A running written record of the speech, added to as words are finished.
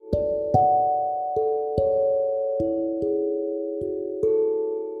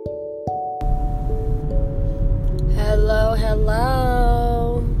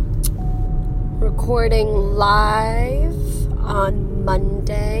Hello. Recording live on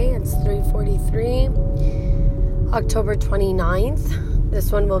Monday. It's 3:43, October 29th.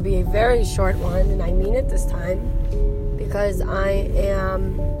 This one will be a very short one, and I mean it this time because I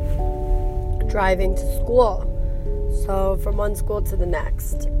am driving to school. So from one school to the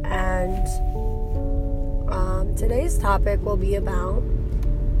next. And today's topic will be about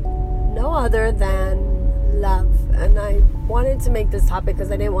no other than love. And I wanted to make this topic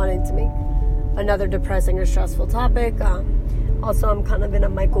because I didn't want it to make another depressing or stressful topic. Also, I'm kind of in a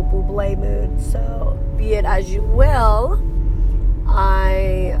Michael Bublé mood, so be it as you will.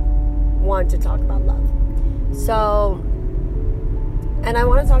 I want to talk about love. So, and I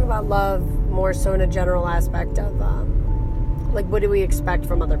want to talk about love more so in a general aspect of, what do we expect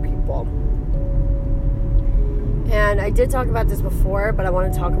from other people? And I did talk about this before, but I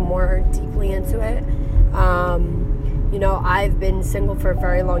want to talk more deeply into it. I've been single for a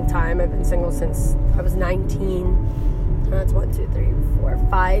very long time. I've been single since I was 19. That's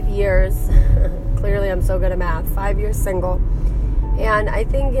 5 years. Clearly, I'm so good at math. 5 years single. And I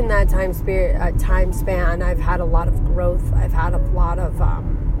think in that time span, I've had a lot of growth. I've had a lot of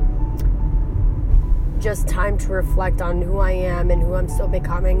just time to reflect on who I am and who I'm still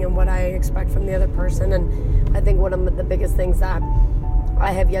becoming and what I expect from the other person. And I think one of the biggest things that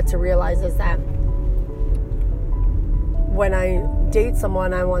I have yet to realize is that when I date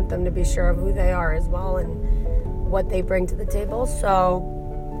someone, I want them to be sure of who they are as well and what they bring to the table. So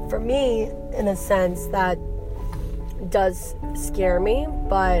for me, in a sense, that does scare me,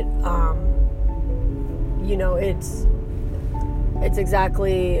 but it's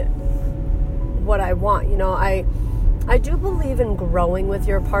exactly what I want. I do believe in growing with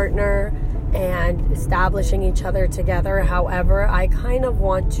your partner and establishing each other together. However, I kind of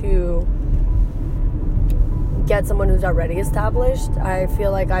want to get someone who's already established. I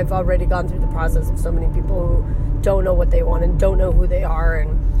feel like I've already gone through the process of so many people who don't know what they want and don't know who they are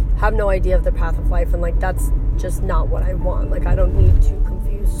and have no idea of their path of life, and that's just not what I want. I don't need two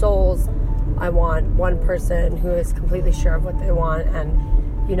confused souls. I want one person who is completely sure of what they want, and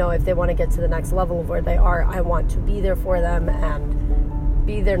if they want to get to the next level of where they are, I want to be there for them and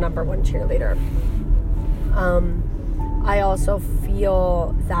be their number one cheerleader. I also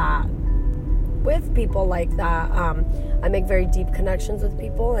feel that with people like that, I make very deep connections with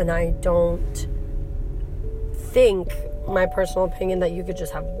people, and I don't think, my personal opinion, that you could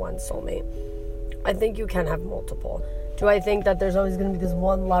just have one soulmate. I think you can have multiple. Do I think that there's always going to be this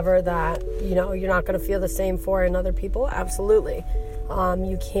one lover that, you're not going to feel the same for in other people? Absolutely.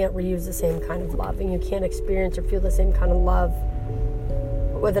 You can't reuse the same kind of love, and you can't experience or feel the same kind of love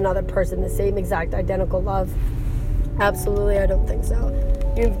with another person, the same exact identical love. Absolutely, I don't think so.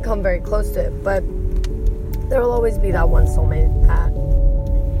 You can come very close to it, but there will always be that one soulmate that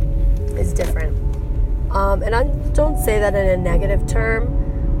is different. And I don't say that in a negative term.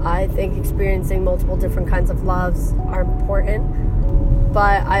 I think experiencing multiple different kinds of loves are important,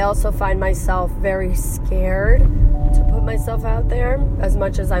 but I also find myself very scared to put myself out there. As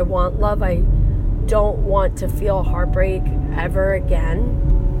much as I want love, I don't want to feel heartbreak ever again,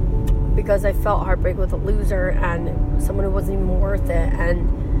 because I felt heartbreak with a loser and someone who wasn't even worth it. And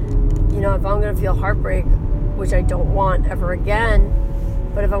if I'm going to feel heartbreak, which I don't want ever again,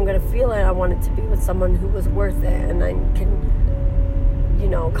 but if I'm going to feel it, I want it to be with someone who was worth it, and I can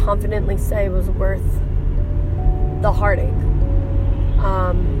confidently say it was worth the heartache.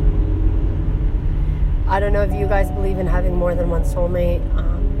 I don't know if you guys believe in having more than one soulmate.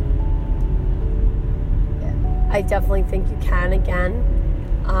 I definitely think you can again.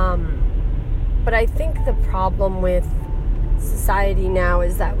 But I think the problem with society now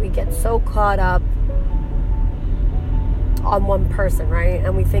is that we get so caught up on one person, right?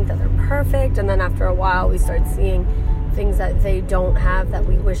 And we think that they're perfect, and then after a while we start seeing things that they don't have that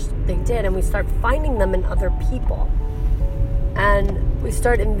we wish they did, and we start finding them in other people. And we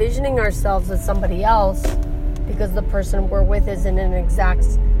start envisioning ourselves as somebody else because the person we're with isn't an exact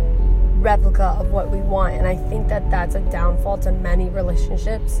replica of what we want. And I think that that's a downfall to many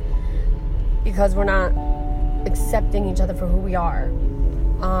relationships, because we're not accepting each other for who we are.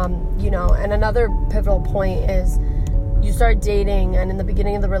 And another pivotal point is you start dating, and in the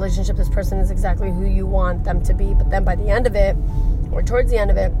beginning of the relationship, this person is exactly who you want them to be. But then by the end of it, or towards the end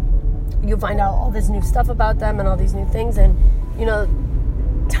of it, you find out all this new stuff about them and all these new things. And,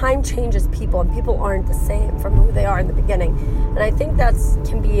 time changes people, and people aren't the same from who they are in the beginning. And I think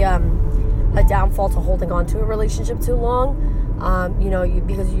can be a downfall to holding on to a relationship too long.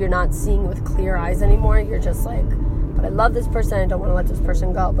 Because you're not seeing with clear eyes anymore. You're just like, but I love this person, I don't want to let this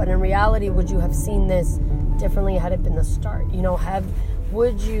person go. But in reality, would you have seen this differently had it been the start?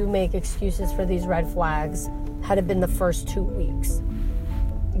 Would you make excuses for these red flags had it been the first 2 weeks?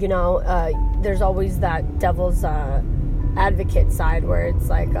 There's always that devil's advocate side where it's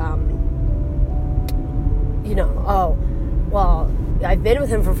like, I've been with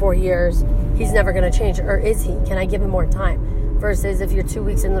him for 4 years, he's never going to change, or is he? Can I give him more time? Versus if you're 2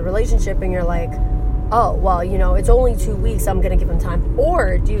 weeks in the relationship and you're like, it's only 2 weeks, I'm going to give him time.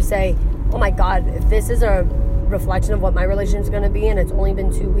 Or do you say, oh my God, if this is a reflection of what my relationship is going to be and it's only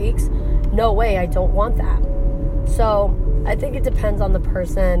been 2 weeks, no way, I don't want that. So I think it depends on the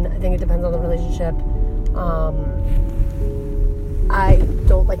person. I think it depends on the relationship. I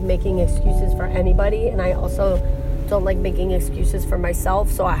don't like making excuses for anybody, and I also don't like making excuses for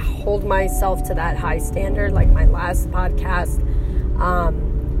myself, so I hold myself to that high standard, like my last podcast,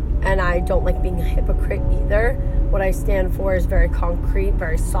 and I don't like being a hypocrite either. What I stand for is very concrete,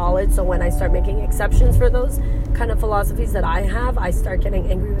 very solid, so when I start making exceptions for those kind of philosophies that I have, I start getting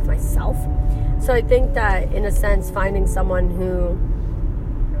angry with myself. So I think that, in a sense, finding someone who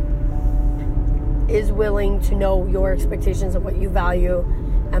is willing to know your expectations of what you value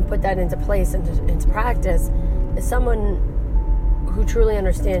and put that into place and into practice is someone who truly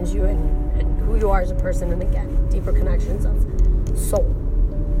understands you and who you are as a person, and again, deeper connections of soul.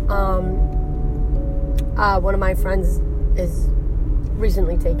 One of my friends is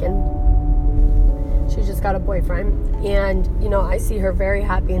recently taken. She just got a boyfriend, and I see her very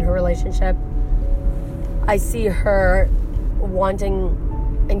happy in her relationship. I see her wanting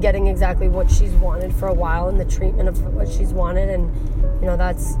and getting exactly what she's wanted for a while, and the treatment of what she's wanted, and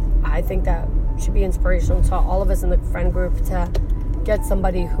I think that should be inspirational to all of us in the friend group to get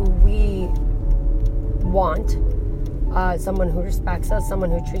somebody who we want, someone who respects us, someone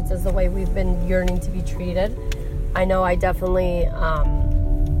who treats us the way we've been yearning to be treated. I know I definitely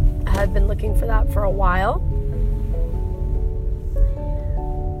had been looking for that for a while.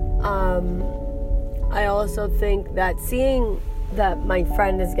 I also think that seeing that my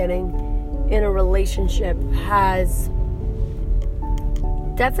friend is getting in a relationship has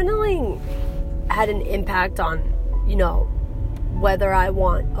definitely had an impact on, whether I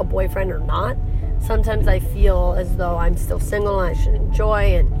want a boyfriend or not. Sometimes I feel as though I'm still single and I should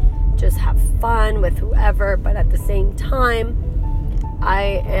enjoy and just have fun with whoever, but at the same time,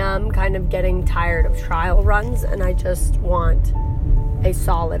 I am kind of getting tired of trial runs, and I just want a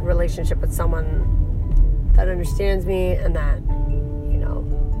solid relationship with someone that understands me and that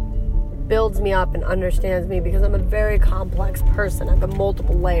builds me up and understands me, because I'm a very complex person. I have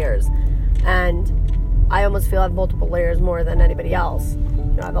multiple layers, and I almost feel I have multiple layers more than anybody else.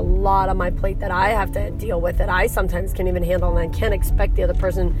 I have a lot on my plate that I have to deal with that I sometimes can't even handle, and I can't expect the other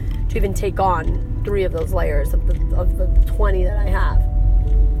person to even take on 3 of those layers of the 20 that I have.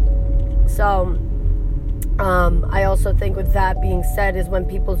 So I also think, with that being said, is when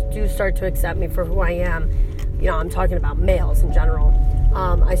people do start to accept me for who I am, I'm talking about males in general,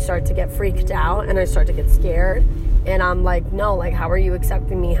 I start to get freaked out and I start to get scared, and I'm like, no, like, how are you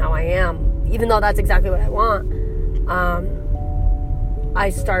accepting me how I am? Even though that's exactly what I want, I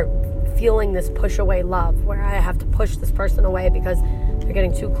start feeling this push away love where I have to push this person away because they're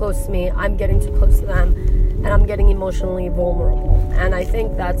getting too close to me, I'm getting too close to them, and I'm getting emotionally vulnerable. And I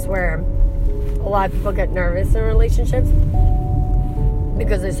think that's where a lot of people get nervous in relationships,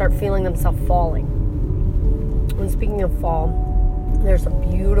 because they start feeling themselves falling. And speaking of fall, there's some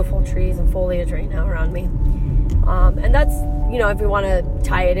beautiful trees and foliage right now around me. And that's, if we want to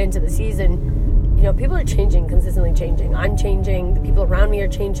tie it into the season, people are changing, consistently changing. I'm changing. The people around me are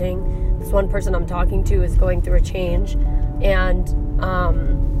changing. This one person I'm talking to is going through a change. And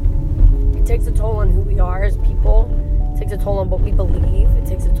it takes a toll on who we are as people. It takes a toll on what we believe. It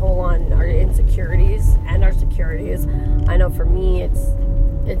takes a toll on our insecurities and our securities. I know for me,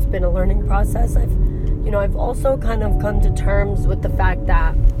 it's been a learning process. I've also kind of come to terms with the fact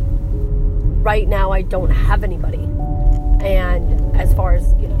that right now I don't have anybody. And as far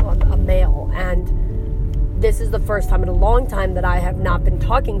as, I'm a male, and this is the first time in a long time that I have not been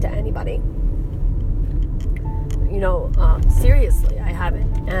talking to anybody. Seriously, I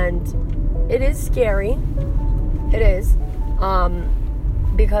haven't. And it is scary. It is.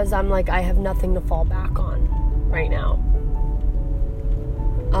 Because I'm like, I have nothing to fall back on right now.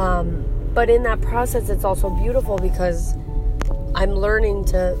 But in that process, it's also beautiful because I'm learning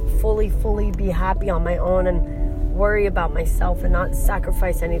to fully be happy on my own and worry about myself and not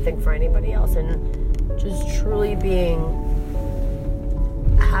sacrifice anything for anybody else, and just truly being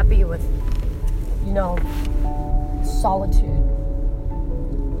happy with, solitude.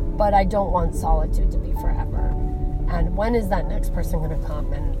 But I don't want solitude to be forever. And when is that next person going to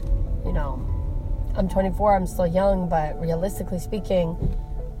come? And, I'm 24, I'm still young, but realistically speaking,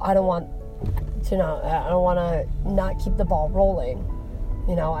 I don't want to not keep the ball rolling.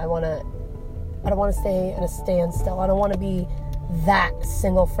 I don't want to stay in a standstill. I don't want to be that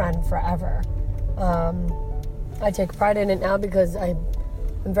single friend forever. I take pride in it now because I'm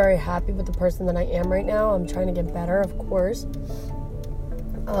very happy with the person that I am right now. I'm trying to get better, of course.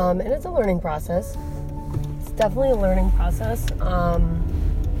 And it's a learning process. It's definitely a learning process.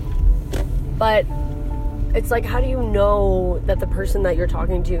 But it's like, how do you know that the person that you're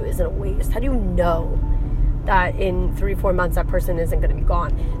talking to isn't a waste? How do you know that in 3-4 months that person isn't going to be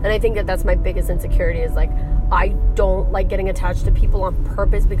gone? And I think that that's my biggest insecurity, is like, I don't like getting attached to people on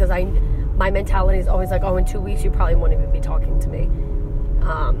purpose, because my mentality is always like, oh, in 2 weeks you probably won't even be talking to me.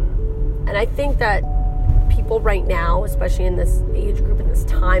 And I think that people right now, especially in this age group, in this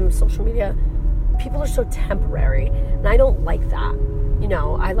time of social media, people are so temporary, and I don't like that.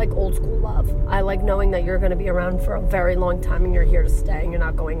 I like old school love. I like knowing that you're going to be around for a very long time and you're here to stay and you're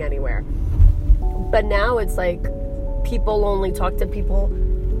not going anywhere. But now it's like people only talk to people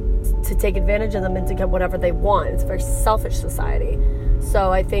to take advantage of them and to get whatever they want. It's a very selfish society.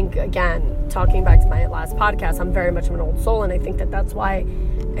 So I think, again, talking back to my last podcast, I'm very much of an old soul, and I think that that's why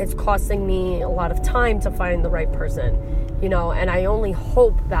it's costing me a lot of time to find the right person, and I only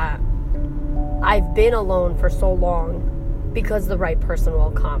hope that I've been alone for so long because the right person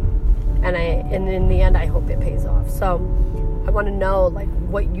will come, and in the end I hope it pays off. So I want to know, like,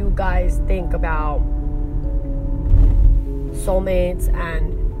 what you guys think about soulmates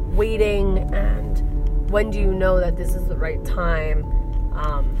and waiting, and when do you know that this is the right time?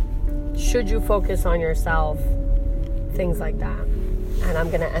 Should you focus on yourself? Things like that. And I'm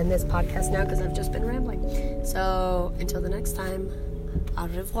going to end this podcast now because I've just been rambling. So until the next time, au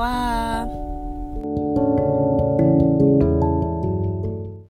revoir.